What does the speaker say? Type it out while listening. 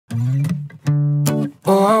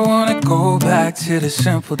Oh, I wanna go back to the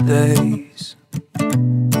simple days.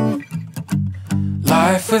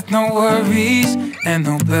 Life with no worries and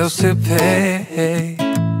no bills to pay.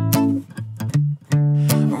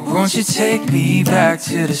 Won't you take me back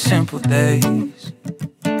to the simple days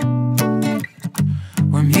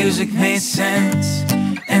when music made sense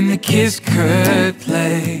and the kids could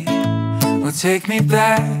play? Well, take me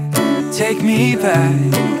back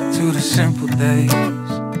to the simple days.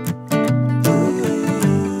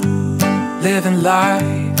 Living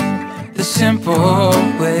life the simple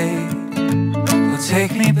way. Well,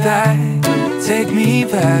 take me back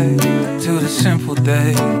to the simple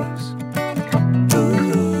days.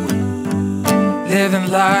 Living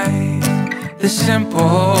life the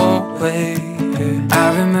simple way.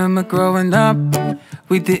 I remember growing up,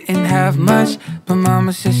 we didn't have much, but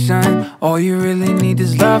mama said, son, all you really need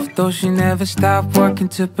is love. Though she never stopped working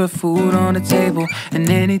to put food on the table, and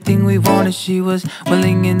anything we wanted she was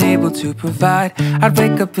willing and able to provide. I'd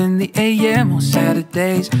wake up in the AM on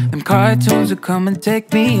Saturdays, them cartoons would come and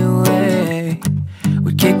take me away.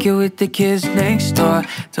 We'd kick it with the kids next door,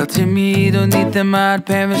 tell Timmy he don't need them odd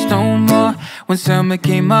parents no more. When summer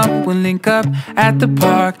came up, we'd link up at the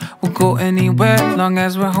park. We'll go anywhere, long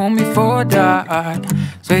as we're home before dark.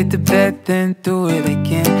 Straight to bed, then do it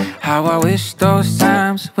again. How I wish those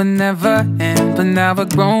times would never end. But now we're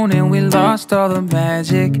grown and we lost all the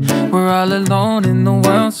magic. We're all alone in the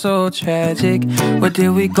world, so tragic. Where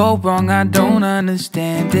did we go wrong? I don't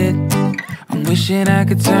understand it. I'm wishing I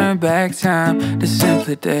could turn back time to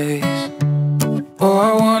simpler days. Oh,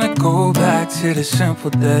 I wanna go back to the simple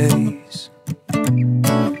days.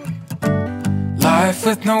 Life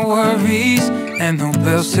with no worries and no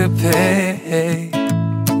bills to pay.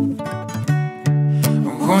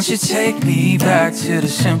 Won't you take me back to the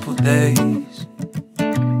simple days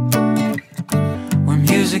when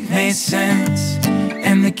music made sense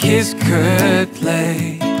and the kids could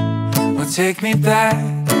play? Well, take me back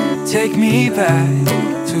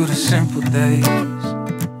to the simple days.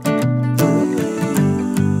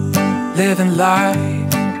 Living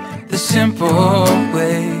life the simple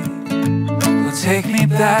way. Well, take me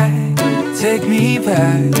back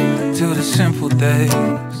to the simple days.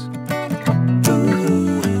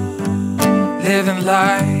 Living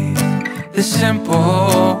life the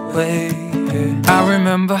simple way. I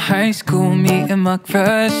remember high school, meeting my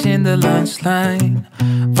crush in the lunch line,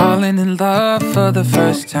 falling in love for the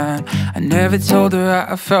first time. I never told her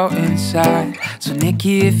how I felt inside. So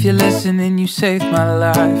Nikki, if you're listening, you saved my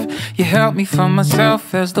life. You helped me from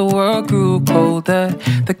myself as the world grew colder.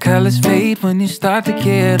 The colors fade when you start to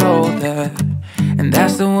get older, and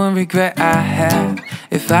that's the one regret I have.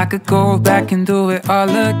 If I could go back and do it all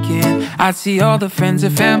again, I'd see all the friends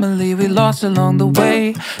and family we lost along the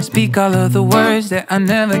way, speak all of the words that I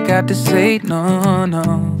never got to say. No,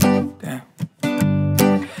 no, damn.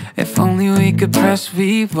 If only we could press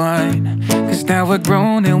rewind, cause now we're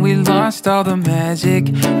grown and we lost all the magic.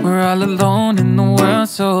 We're all alone in the world,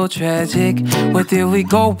 so tragic. Where did we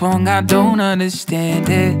go wrong? I don't understand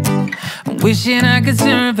it. I'm wishing I could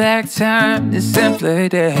turn back time to simpler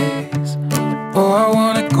days. Oh, I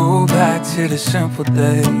wanna go back to the simple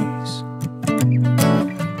days.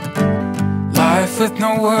 Life with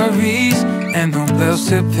no worries and no bills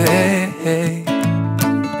to pay.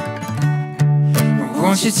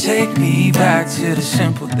 Won't you take me back to the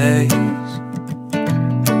simple days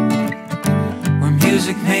when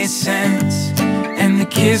music made sense and the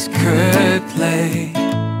kids could play?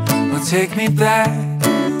 Well, take me back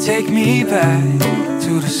to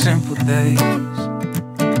the simple days.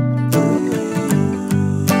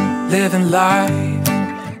 Living life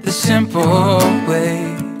the simple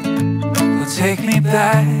way. Well, take me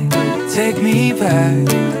back to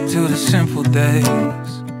the simple days.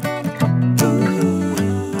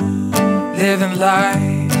 Living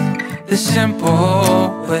life the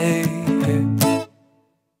simple